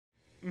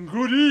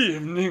Good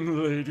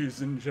evening,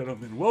 ladies and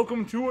gentlemen.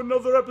 Welcome to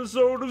another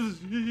episode of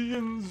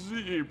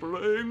ZandZ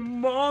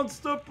playing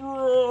Monster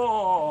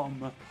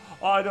Prom.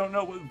 I don't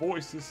know what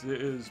voice this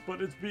is,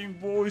 but it's being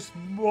voiced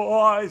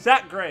by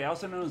Zach Gray,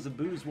 also known as the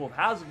Booze Wolf.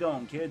 How's it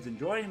going, kids? And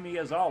joining me,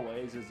 as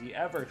always, is the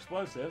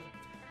ever-explosive...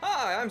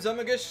 Hi, I'm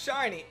Zummagus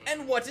Shiny,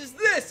 and what is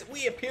this?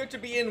 We appear to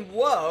be in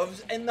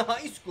Loves in the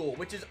high school,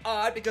 which is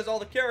odd because all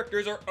the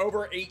characters are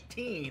over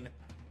 18.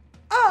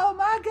 Oh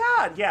my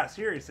god! Yeah,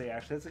 seriously,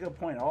 actually, that's a good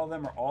point. All of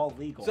them are all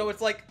legal. So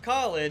it's like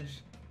college,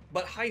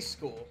 but high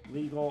school.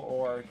 Legal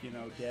or, you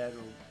know, dead.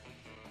 Or...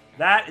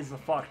 That is the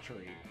fuck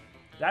tree.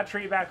 That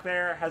tree back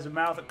there has a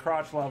mouth at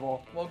crotch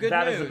level. Well, good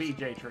That news. is a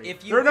BJ tree.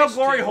 If you there are no wish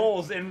glory to-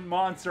 holes in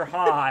Monster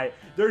High.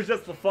 There's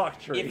just the fuck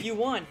tree. If you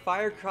want,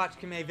 Fire Crotch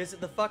may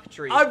visit the fuck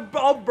tree.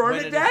 I'll burn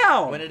it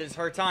down. When it is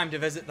her time to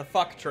visit the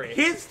fuck tree.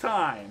 His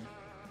time.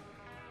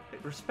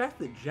 Respect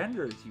the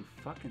genders, you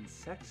fucking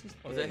sexist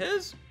Was bitch. it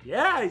his?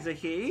 Yeah, he's a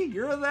he.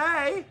 You're a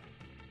they.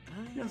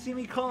 You don't see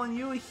me calling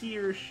you a he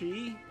or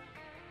she.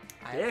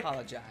 I Dick.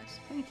 apologize.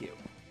 Thank you.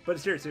 But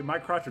seriously, my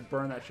crotch would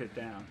burn that shit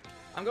down.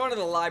 I'm going to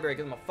the library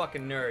because I'm a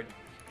fucking nerd.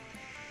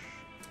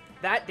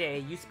 That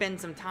day, you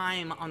spend some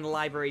time on the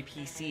library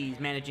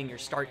PCs managing your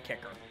start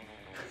kicker.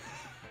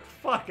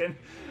 Fucking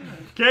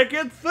can't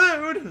get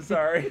food.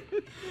 Sorry.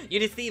 You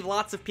deceive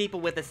lots of people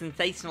with a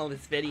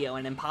sensationalist video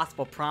and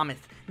impossible promise.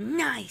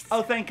 Nice!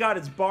 Oh, thank God,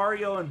 it's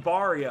Barrio and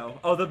Barrio.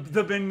 Oh, the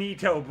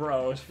Benito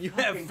Bros. You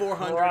have Fucking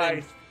 400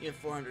 Christ. you have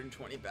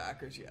 420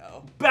 backers,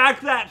 yo.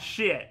 Back that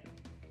shit.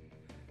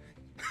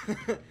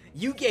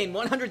 You gain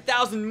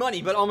 100,000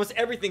 money, but almost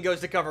everything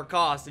goes to cover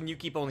costs, and you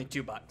keep only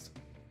 $2.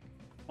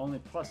 Only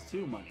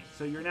 +2 money,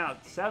 so you're now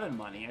at 7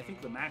 money. I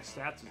think the max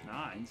stats is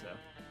 9, so.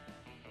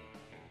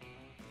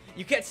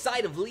 You catch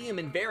sight of Liam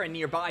and Vera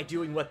nearby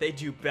doing what they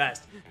do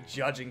best,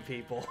 judging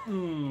people.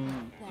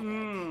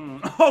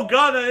 Oh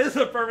God, that is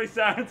a perfect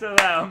sound to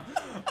them.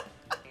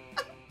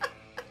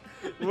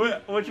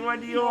 Which one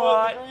do you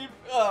want?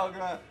 Oh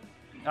God.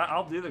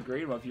 I'll do the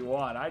green one if you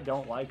want. I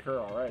don't like her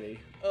already.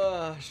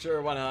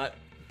 Sure, why not?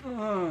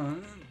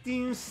 Do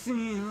you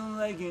see the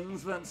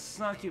leggings that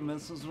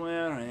Succubus was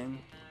wearing?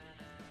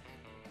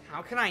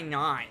 How can I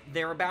not?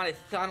 They're about as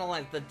subtle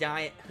as the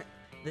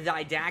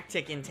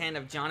didactic intent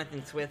of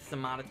Jonathan Swift's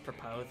modest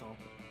proposal.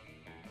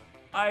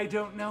 I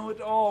don't know at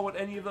all what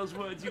any of those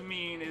words you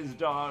mean is,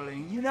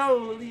 darling. You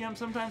know, Liam,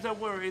 sometimes I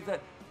worry that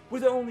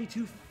we're the only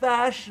two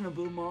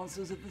fashionable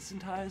monsters at this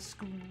entire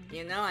school.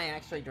 You know, I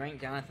actually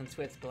drank Jonathan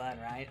Swift's blood,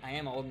 right? I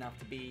am old enough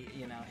to be,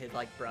 you know, his,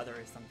 like, brother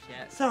or some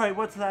shit. Sorry,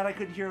 what's that? I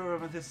could hear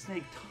him with a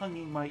snake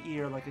tonguing my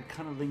ear like a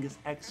cunnilingus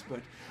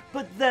expert.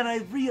 But then I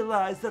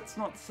realized that's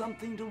not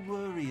something to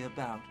worry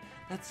about.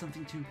 That's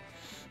something to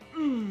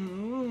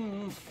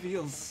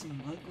feel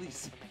smugly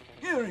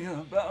superior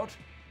about.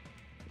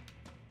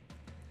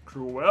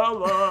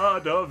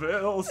 Cruella de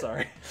Vil.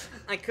 Sorry.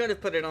 I could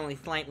have put it only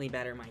slightly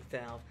better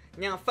myself.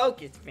 Now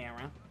focus,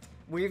 Farrah.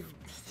 We've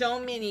so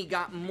many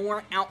got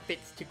more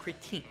outfits to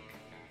critique.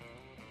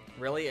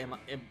 Really?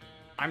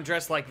 I'm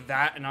dressed like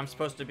that and I'm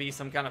supposed to be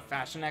some kind of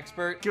fashion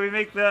expert? Can we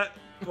make that?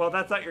 Well,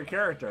 that's not your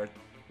character.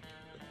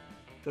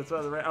 That's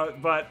not the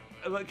but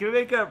can we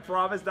make a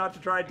promise not to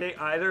try and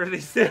date either of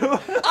these two?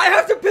 I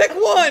have to pick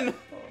one!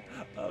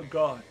 Oh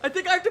God. I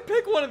think I have to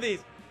pick one of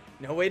these.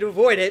 No way to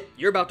avoid it.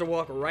 You're about to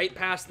walk right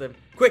past them.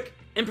 Quick,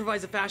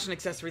 improvise a fashion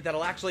accessory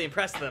that'll actually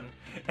impress them.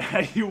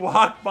 And you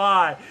walk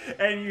by,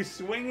 and you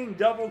swinging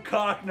double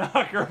cock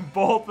knocker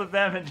both of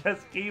them and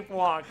just keep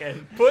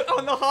walking. Put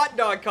on the hot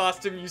dog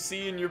costume you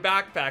see in your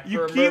backpack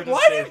You for keep,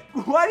 emergencies.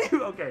 why do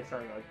you, okay,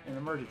 sorry, like, in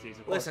emergencies,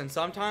 of course. Listen,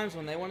 sometimes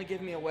when they want to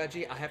give me a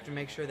wedgie, I have to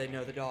make sure they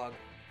know the dog.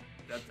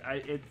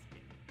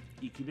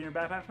 You keep it in your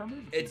backpack for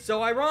emergencies. It's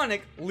so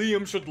ironic,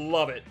 Liam should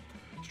love it.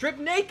 Strip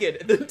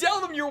naked, then tell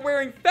them you're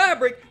wearing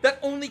fabric that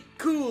only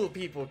cool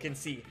people can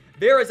see.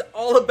 Vera's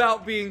all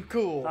about being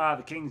cool. Ah,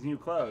 the king's new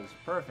clothes.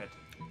 Perfect.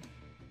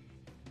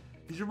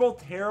 These are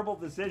both terrible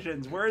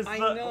decisions. Where's I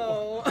the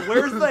know.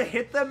 Where's the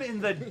hit them in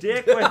the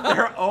dick with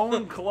their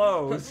own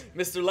clothes?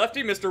 Mr.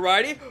 Lefty, Mr.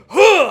 Righty,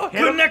 huh,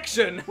 Hit 'em-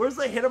 connection! Where's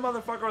the hit a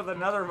motherfucker with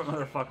another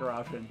motherfucker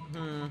option?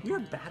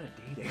 You're bad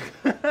at dating.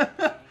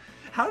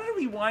 How did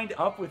we wind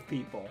up with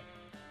people?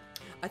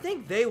 I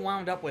think they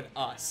wound up with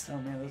us. Oh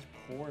man, those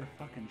poor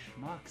fucking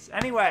schmucks.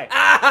 Anyway.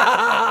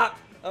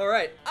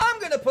 Alright,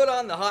 I'm gonna put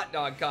on the hot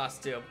dog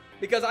costume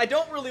because I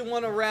don't really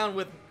want to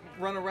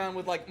run around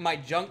with like my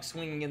junk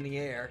swinging in the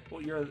air.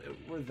 Well,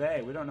 we're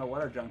they. We don't know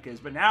what our junk is,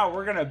 but now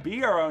we're gonna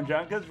be our own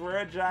junk because we're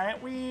a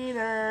giant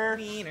wiener.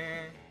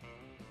 Wiener.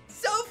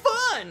 So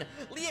fun!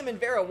 Liam and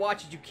Vera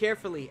watch you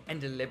carefully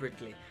and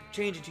deliberately.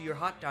 Change into your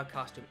hot dog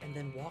costume and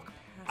then walk past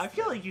I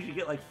feel like you should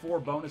get like 4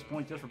 bonus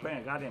points just for playing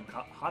a goddamn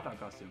hot dog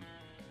costume.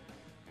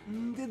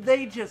 Did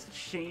they just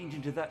change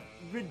into that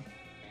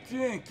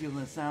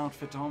ridiculous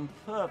outfit on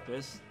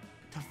purpose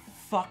to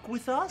fuck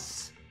with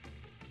us?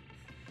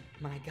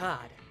 My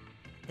God,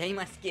 they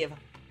must give.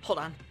 Hold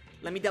on,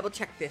 let me double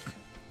check this.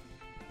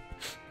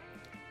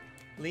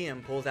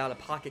 Liam pulls out a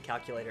pocket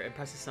calculator and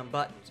presses some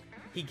buttons.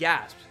 He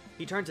gasps.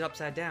 He turns it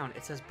upside down.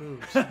 It says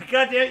boobs. God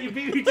damn it, you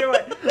beat me to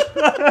it.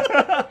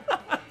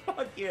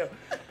 Fuck you.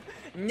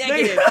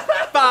 Negative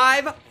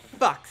 5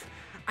 fucks.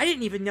 I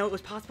didn't even know it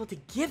was possible to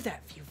give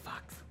that few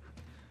fucks.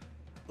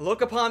 Look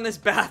upon this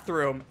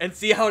bathroom and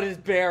see how it is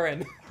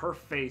barren. Her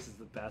face is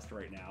the best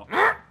right now.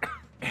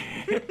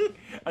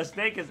 A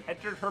snake has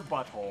entered her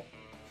butthole.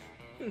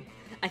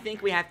 I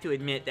think we have to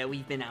admit that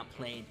we've been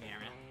outplayed,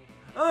 Vera.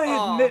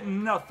 I admit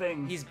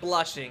nothing. He's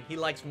blushing. He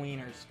likes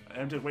wieners.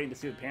 I'm just waiting to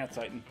see the pants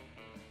tighten.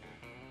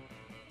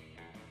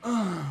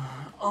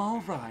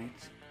 All right.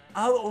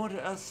 I'll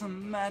order us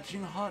some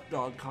matching hot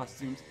dog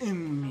costumes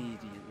immediately.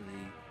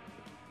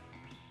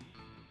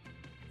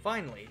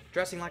 Finally,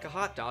 dressing like a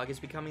hot dog is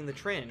becoming the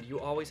trend you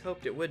always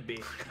hoped it would be.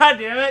 God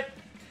damn it!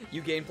 You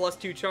gain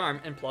 +2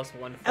 charm and +1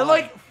 fun. And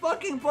like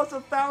fucking plus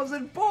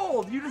 1,000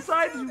 bold. You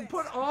decided to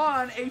put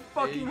on a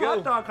fucking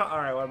hot dog.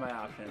 Alright, what are my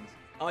options?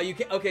 Oh, you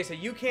can't. Okay, so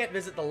you can't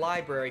visit the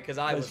library because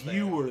I was there.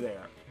 You were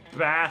there.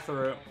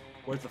 Bathroom.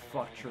 Where's the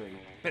fuck tree?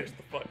 There's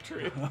the fuck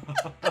tree.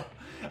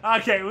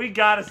 Okay, we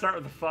gotta start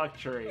with the fuck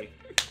tree.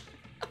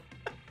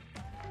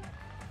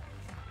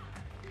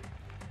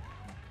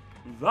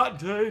 That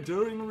day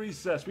during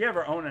recess, we have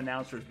our own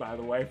announcers, by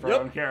the way, for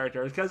our own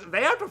characters, because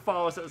they have to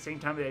follow us at the same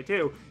time of day,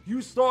 too.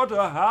 You start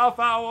a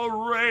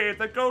half-hour raid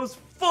that goes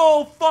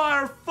full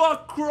fire,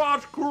 fuck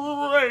crotch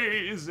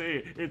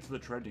crazy. It's the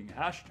trending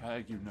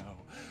hashtag, you know.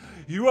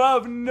 You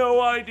have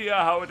no idea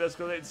how it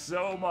escalates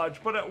so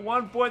much, but at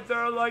one point there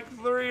are like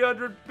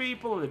 300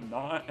 people,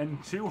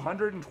 and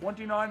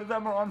 229 of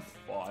them are on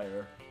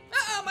fire.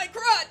 Ah, my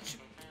crotch!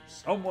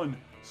 Someone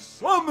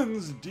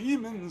summons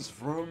demons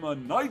from a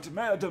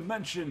nightmare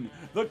dimension.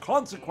 The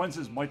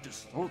consequences might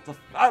distort the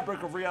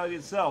fabric of reality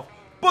itself,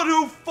 but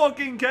who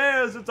fucking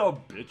cares? It's a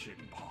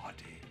bitching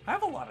party. I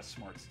have a lot of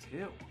smarts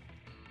too.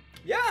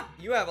 Yeah,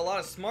 you have a lot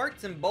of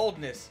smarts and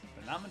boldness.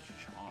 But not much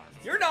charm.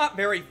 You're not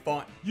very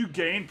fun. You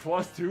gain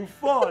 +2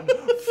 fun.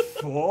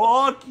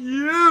 Fuck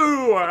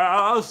you,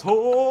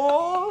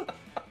 asshole!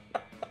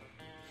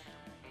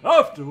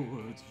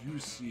 Afterwards, you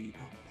see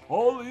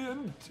Polly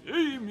and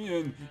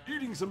Damien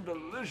eating some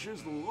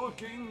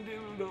delicious-looking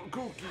dildo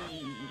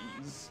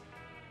cookies.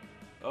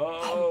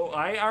 Oh,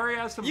 I already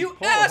have some. You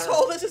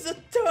asshole! This is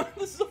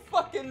a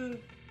fucking.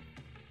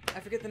 I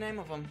forget the name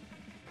of them.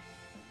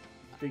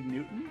 Big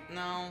Newton?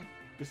 No.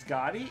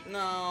 Biscotti?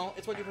 No,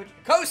 it's what you put.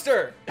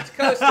 Coaster! It's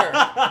Coaster!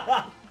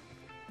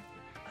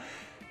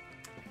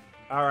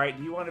 Alright,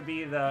 do you want to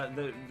be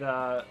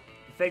the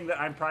thing that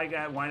I'm probably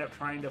going to wind up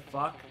trying to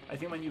fuck? I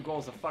think my new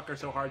goal is to fuck her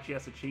so hard she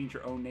has to change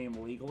her own name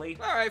legally.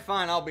 Alright,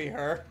 fine, I'll be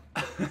her.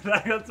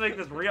 Let's make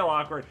this real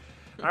awkward.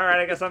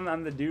 Alright, I guess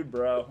I'm the dude,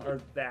 bro.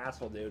 Or the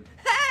asshole dude.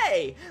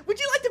 Hey! Would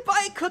you like to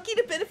buy a cookie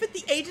to benefit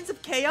the agents of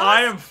chaos?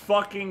 I am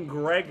fucking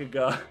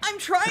Gregaga. I'm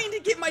trying to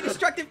get my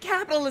destructive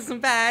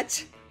capitalism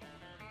badge.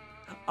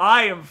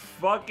 I am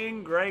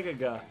fucking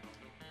Gregaga.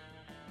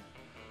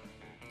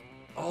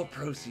 All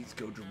proceeds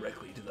go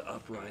directly to the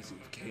uprising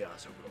of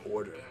chaos over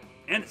order,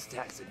 and it's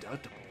tax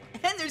deductible.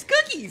 And there's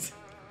cookies!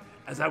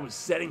 As I was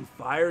setting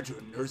fire to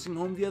a nursing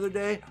home the other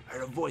day, I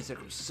heard a voice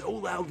echo so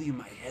loudly in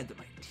my head that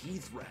my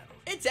teeth rattled.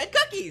 It said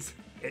cookies!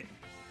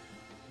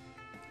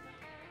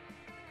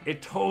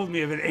 It told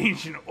me of an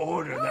ancient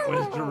order that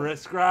was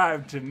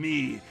described to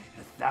me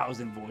in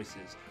 1,000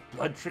 voices.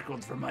 Blood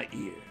trickled from my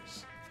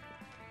ears.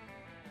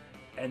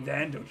 And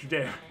then, don't you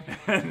dare,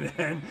 and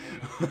then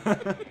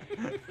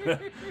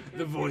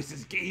the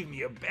voices gave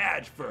me a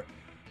badge for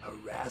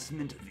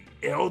harassment of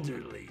the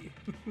elderly.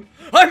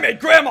 I made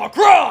Grandma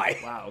cry!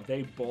 Wow,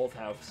 they both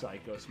have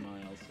psycho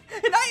smiles.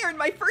 And I earned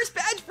my first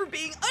badge for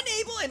being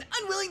unable and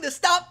unwilling to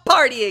stop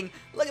partying.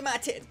 Look at my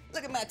tits.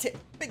 Look at my tits.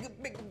 Big,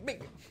 big,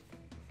 big.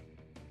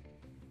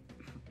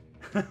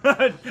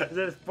 At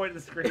this point in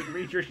the screen,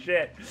 read your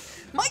shit.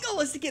 My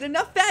goal is to get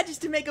enough badges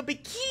to make a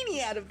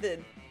bikini out of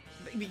them.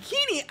 And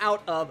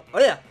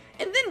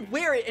then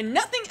wear it and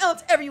nothing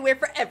else everywhere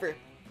forever.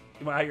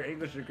 Wow, your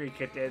English degree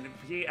kicked in.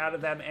 Be out of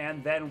them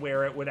and then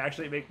wear it would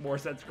actually make more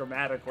sense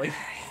grammatically.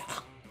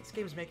 This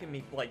game's making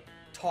me, like,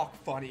 talk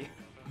funny.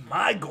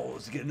 My goal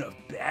is to get enough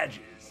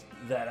badges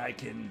that I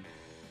can...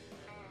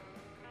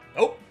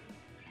 Oh!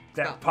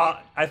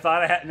 I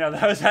thought I had... No,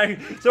 that was...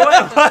 So,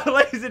 what,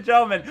 ladies and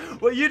gentlemen,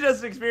 what you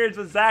just experienced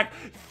was Zach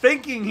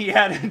thinking he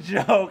had a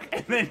joke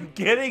and then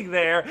getting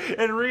there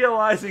and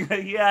realizing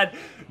that he had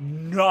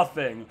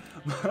nothing.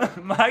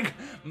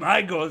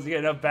 My goal is to get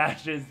enough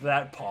badges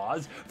that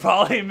pause,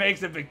 probably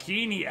makes a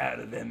bikini out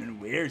of them and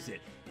wears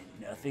it.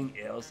 And nothing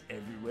else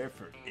everywhere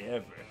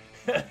forever.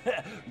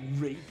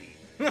 Rapey.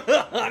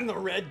 I'm the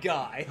red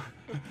guy.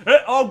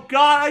 Oh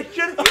God, I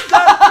should have used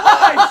that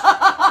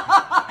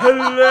voice!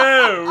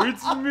 Hello,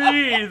 it's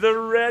me, the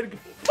red...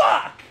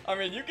 Fuck! I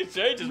mean, you can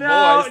change his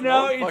voice.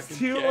 No, it's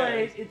too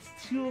late. It's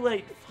too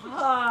late.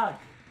 Fuck!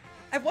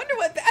 I wonder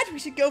what badge we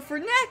should go for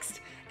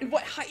next, and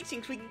what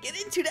hijinks we can get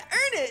into to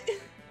earn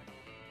it.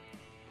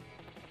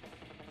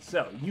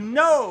 So, you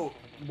know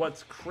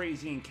what's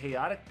crazy and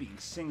chaotic being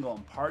single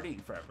and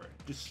partying forever.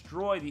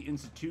 Destroy the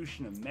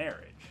institution of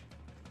marriage.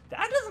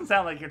 That doesn't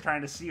sound like you're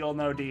trying to seal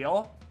no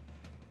deal.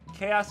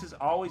 Chaos has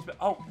always been...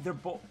 Oh, they're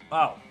both...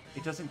 Oh,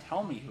 it doesn't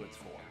tell me who it's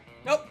for.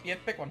 Nope, you have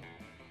to pick one.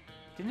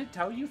 Didn't it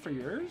tell you for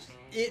yours?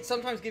 It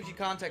sometimes gives you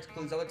context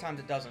clues, other times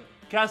it doesn't.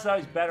 Chaos is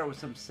always better with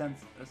some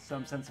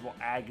sensible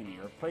agony.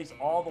 Replace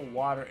all the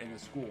water in the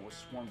school with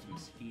swarms of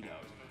mosquitoes.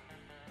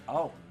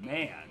 Oh,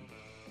 man.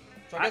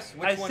 So I guess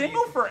which one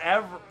single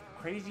forever,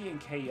 crazy and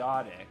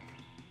chaotic.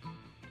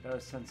 That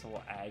was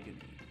sensible agony.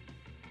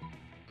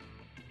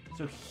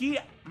 So he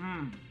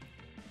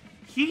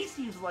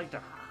seems like to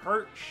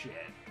hurt shit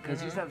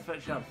because he's that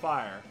shit on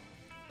fire.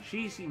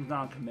 She seems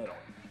non-committal.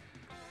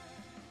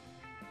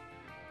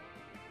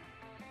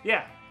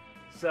 Yeah.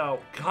 So,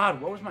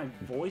 God, what was my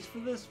voice for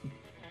this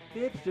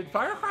bitch? Did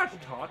Firecrotch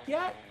talk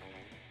yet?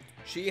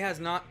 She has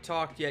not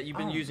talked yet. You've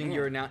been using man.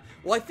 your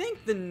Well, I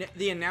think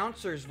the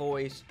announcer's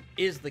voice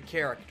is the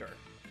character.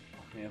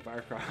 Oh, man,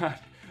 Firecrotch.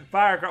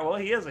 Firecrotch. Well,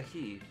 he is a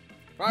he.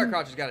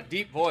 Firecrotch has got a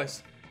deep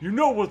voice. You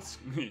know what's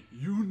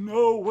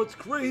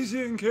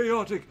crazy and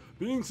chaotic.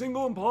 Being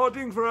single and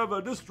partying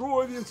forever.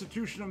 Destroy the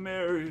institution of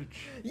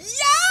marriage.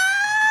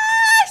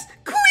 Yes!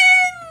 Quinn!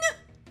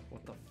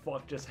 What the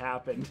fuck just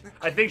happened?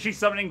 I think she's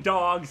summoning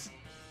dogs.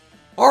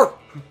 Arr!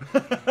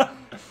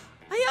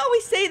 I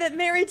always say that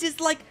marriage is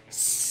like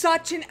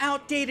such an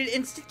outdated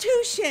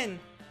institution.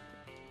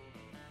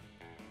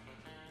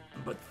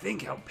 But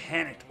think how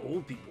panicked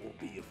old people will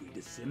be if we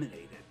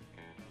disseminate it.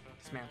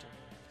 Dismantle.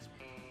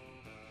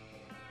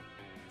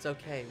 It's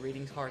okay,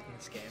 reading's hard in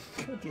this game.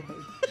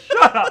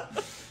 Shut up!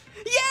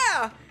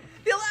 Yeah!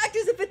 They'll act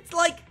as if it's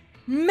like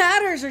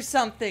matters or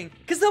something,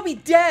 because they'll be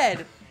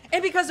dead.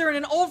 And because they're in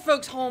an old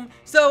folks home,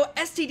 so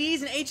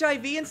STDs and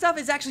HIV and stuff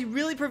is actually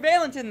really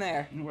prevalent in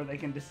there. Where they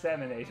can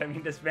disseminate. I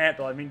mean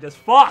dismantle. I mean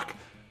fuck!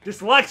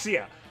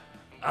 Dyslexia!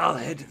 I'll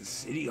head to the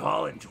city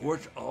hall and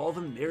torch all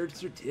the marriage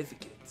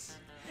certificates.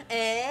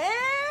 And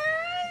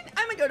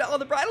I'm gonna go to all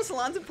the bridal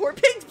salons and pour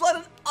pig's blood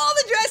on all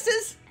the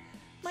dresses.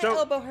 My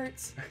elbow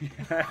hurts.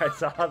 I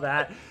saw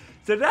that.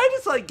 So did I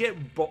just like get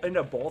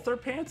into both her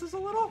pantses a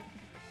little?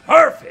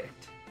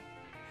 Perfect!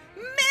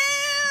 Man,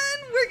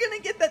 we're gonna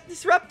get that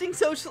disrupting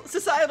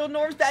societal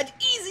norms badge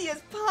easy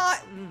as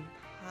pie.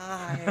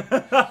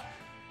 Pie.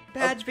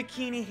 Badge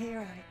bikini,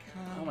 here I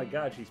come. Oh my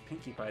god, she's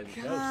Pinkie Pie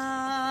the ghost.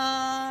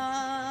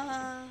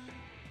 Come.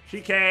 She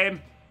came.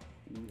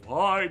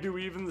 Why do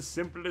even the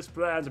simplest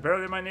plans,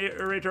 apparently my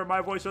narrator and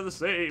my voice are the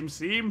same,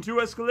 seem to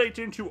escalate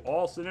into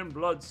all sin and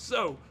blood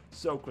so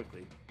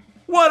quickly?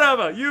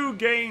 Whatever, you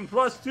gain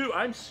 +2.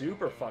 I'm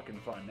super fucking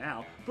fun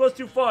now.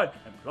 +2 fun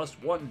and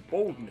 +1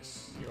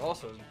 boldness. You're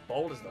also as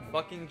bold as the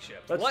fucking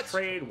ship. Let's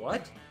trade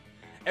what?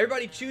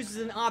 Everybody chooses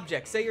an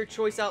object. Say your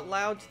choice out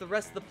loud to the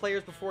rest of the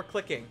players before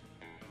clicking.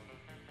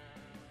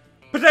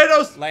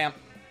 Potatoes! Lamp.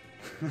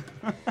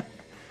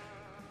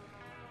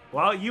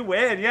 Well, you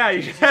win. Yeah,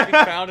 you should be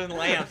found in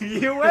lamps.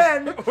 You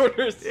win.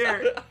 Orders.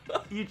 Here,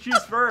 you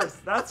choose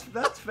first. That's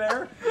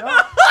fair.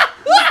 No.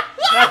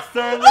 That's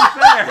totally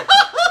fair.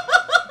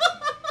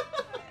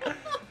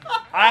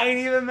 I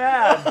ain't even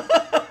mad.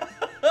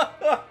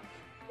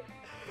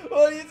 What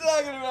are you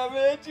talking about,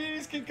 man?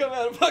 Genies can come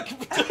out of fucking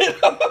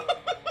potato.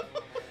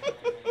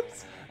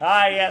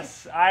 Ah,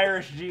 yes,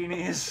 Irish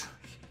genies.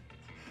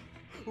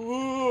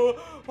 Ooh.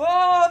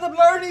 Oh, the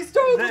Blarney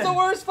Stove is the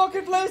worst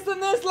fucking place than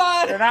this,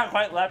 lad! They're not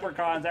quite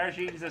leprechauns. Irish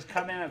genies just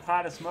come in a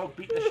cloud of smoke,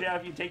 beat the shit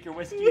out of you, take your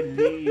whiskey, and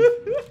leave.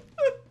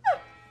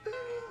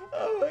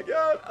 Oh my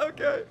god,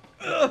 okay.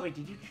 Wait,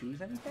 did you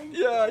choose anything?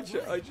 Yeah,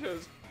 I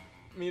chose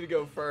me to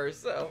go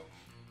first, so.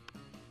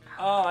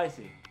 Oh, I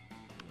see.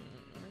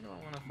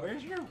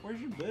 Where's your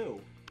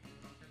boo?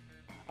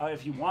 Oh,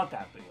 if you want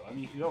that boo. I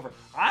mean, you can go for...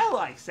 I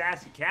like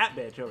Sassy Cat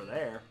Bitch over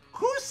there.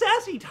 Who's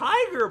Sassy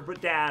Tiger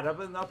Dad up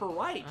in the upper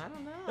right? I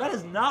don't know. That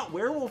is not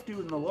Werewolf Dude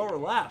in the lower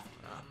left.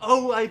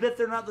 Oh, I bet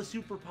they're not the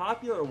super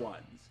popular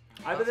ones.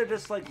 I bet they're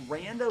just like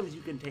randos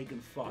you can take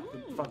and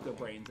fuck their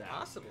brains out.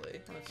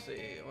 Possibly. Let's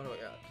see. What do we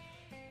got?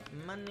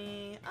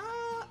 Money.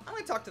 I'm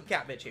gonna talk to the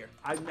cat bitch here.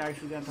 I'm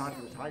actually gonna talk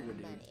to the tiger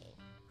dude.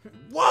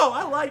 Whoa,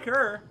 I like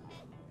her.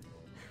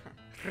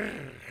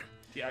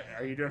 Yeah,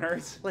 are you doing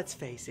hers? Let's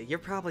face it, you're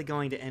probably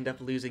going to end up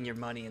losing your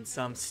money in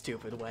some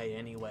stupid way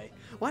anyway.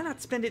 Why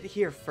not spend it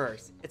here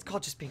first? It's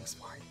called just being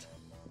smart.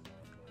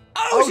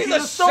 Oh, she's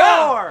a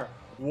sore!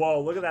 Whoa,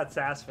 look at that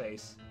sass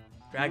face.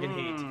 Dragon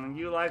Heat.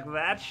 You like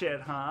that shit,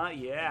 huh?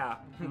 Yeah.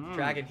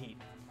 Dragon Heat.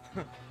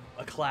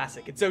 A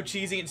classic. It's so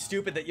cheesy and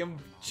stupid that you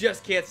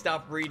just can't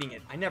stop reading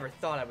it. I never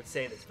thought I would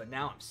say this, but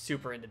now I'm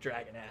super into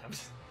Dragon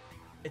Abs.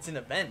 It's an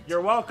event.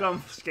 You're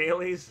welcome,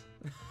 Scalies.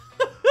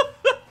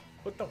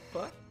 What the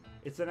fuck?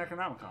 It's an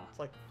Economicon. It's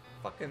like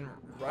fucking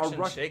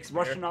Russian Shakespeare.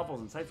 Russian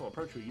novels, insightful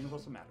approach to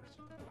universal matters.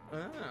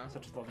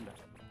 Such as love and death.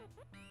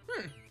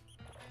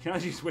 Can I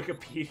use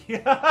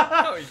Wikipedia?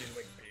 No, you didn't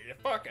Wikipedia.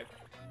 Fuck it.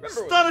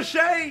 Stun of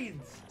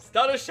Shades!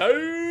 Stun of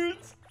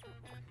Shades!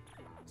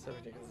 So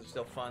ridiculous. They're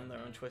still fun, their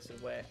own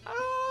twisted way.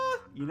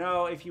 You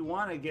know, if you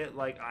want to get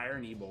like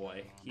Irony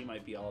Boy, he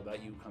might be all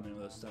about you coming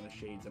with a Stun of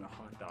Shades and a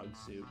hot dog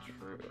suit.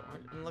 True.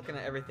 I'm looking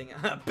at everything.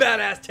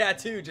 Badass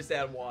tattoo, just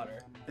add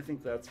water. I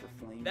think that's for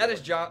Flame. That is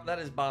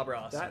Bob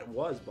Ross. That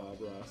was Bob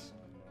Ross.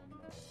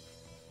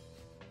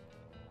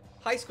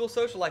 High school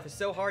social life is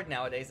so hard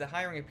nowadays that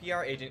hiring a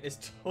PR agent is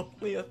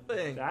totally a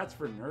thing. That's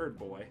for Nerd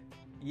Boy.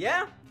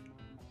 Yeah?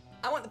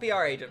 I want the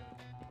PR agent.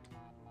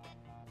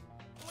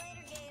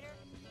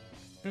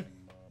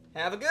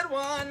 Have a good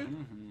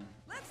one.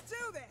 Let's do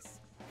this.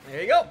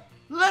 There you go.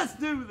 Let's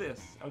do this.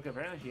 Okay,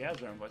 apparently she has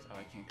her own voice. Oh,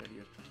 I can't go to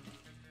yours.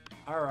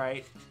 All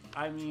right.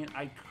 I mean,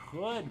 I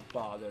could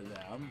bother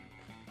them.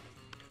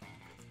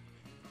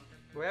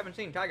 We haven't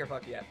seen Tiger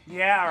Fuck yet.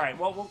 Yeah, all right.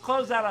 Well, we'll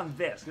close out on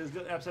this because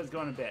the episode's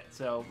going a bit.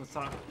 So let's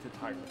talk to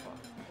Tiger Fuck.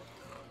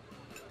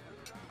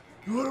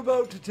 You're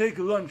about to take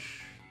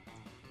lunch.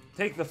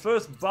 Take the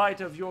first bite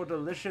of your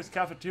delicious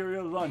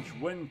cafeteria lunch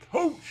when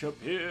Coach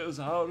appears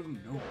out of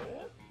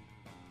nowhere.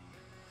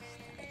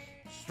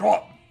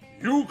 Stop!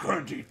 You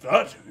can't eat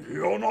that.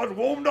 You're not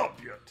warmed up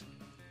yet.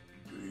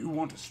 Do you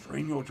want to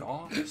strain your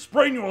jaw?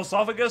 Sprain your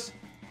esophagus?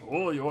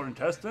 Pull your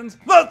intestines?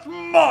 That's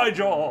my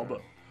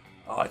job!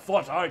 I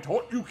thought I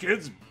taught you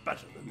kids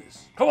better than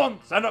this. Come on,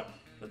 stand up.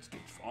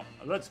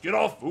 Let's get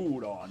our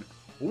food on.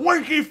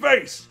 Winky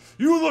face!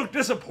 You look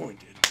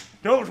disappointed.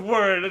 Don't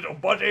worry, little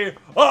buddy.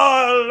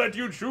 I'll let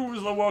you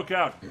choose the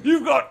workout.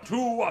 You've got 2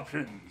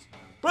 options.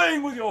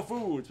 Playing with your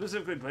food,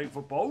 specifically playing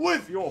football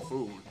with your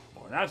food,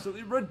 or an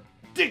absolutely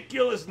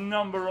ridiculous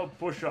number of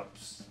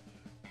push-ups.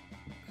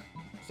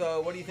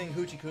 So, what do you think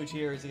Hoochie Cooch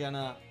here is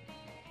gonna...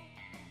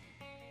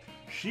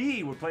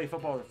 She would play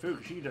football with food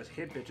because she just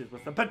hit bitches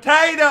with the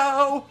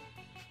potato!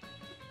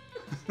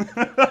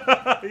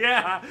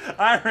 Yeah,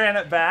 I ran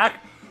it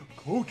back.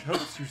 Coach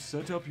helps you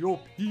set up your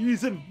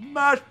peas and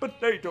mashed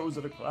potatoes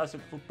in a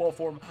classic football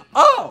form.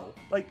 Oh!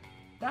 Like,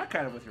 that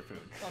kind of with your food.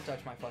 Don't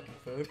touch my fucking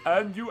food.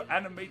 And you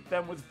animate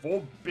them with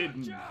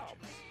forbidden matches.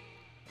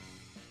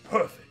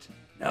 Perfect.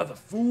 Now the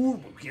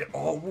food will get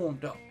all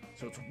warmed up,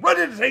 so it's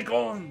ready to take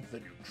on the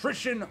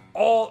nutrition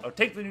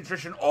take the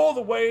nutrition all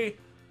the way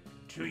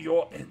to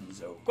your end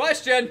zone.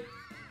 Question!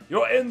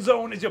 Your end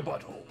zone is your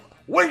butthole.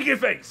 Winky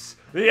face!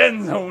 The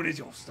end zone is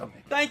your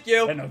stomach. Thank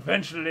you. And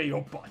eventually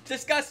your butt.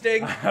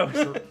 Disgusting.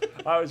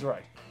 I was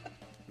right.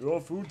 Your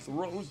food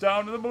throws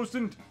down to the most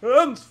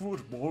intense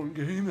football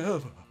game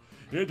ever.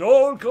 It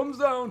all comes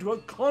down to a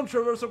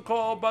controversial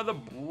call by the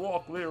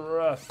broccoli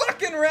ref.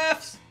 Fucking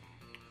refs!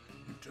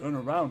 You turn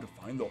around to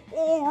find the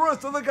whole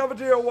rest of the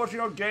cafeteria watching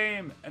your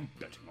game and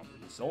betting on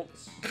the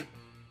results.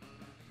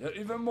 They're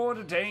even more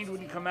entertained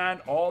when you command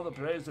all the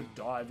players to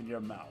dive in your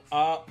mouth.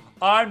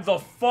 I'm the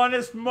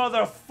funnest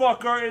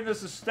motherfucker in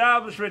this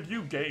establishment.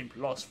 You gain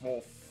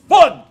 +4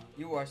 fun!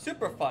 You are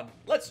super fun.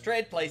 Let's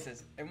trade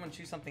places. Everyone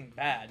choose something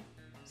bad.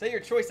 Say your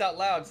choice out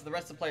loud to the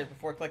rest of the players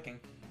before clicking.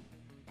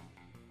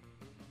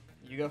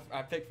 You go.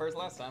 I picked first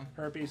last time.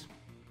 Herpes.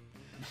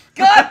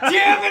 God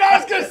damn it! I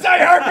was gonna say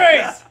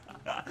herpes!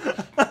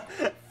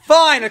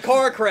 Fine, a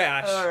car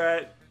crash.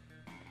 Alright.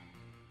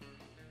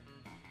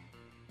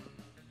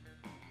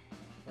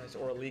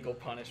 Or a legal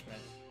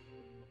punishment.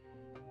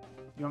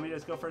 You want me to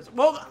just go first?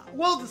 Well,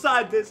 we'll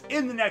decide this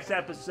in the next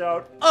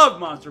episode of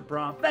Monster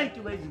Prom. Thank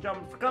you, ladies and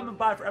gentlemen, for coming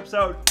by for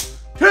episode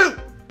 2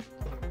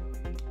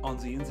 on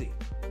ZandZ.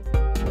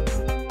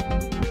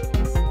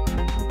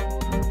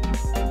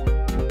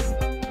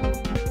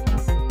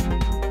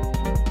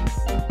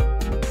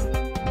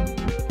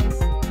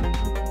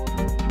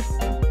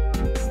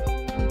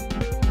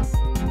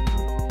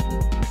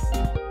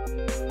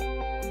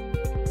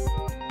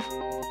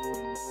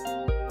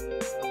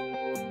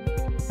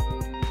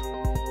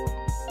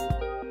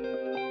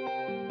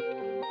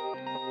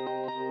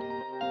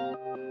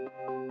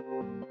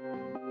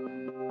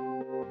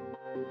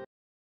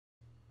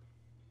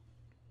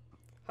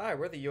 Hi,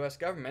 we're the U.S.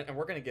 government, and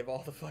we're gonna give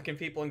all the fucking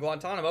people in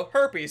Guantanamo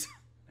herpes.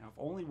 Now, if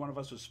only one of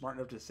us was smart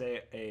enough to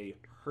say a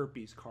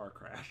herpes car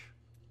crash.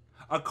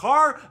 A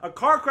car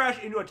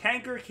crash into a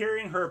tanker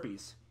carrying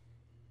herpes.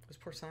 This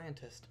poor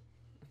scientist.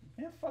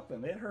 Yeah, fuck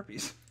them. They had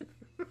herpes.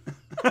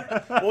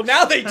 Well,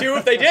 now they do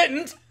if they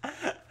didn't.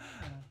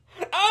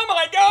 Oh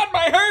my god,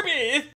 my herpes!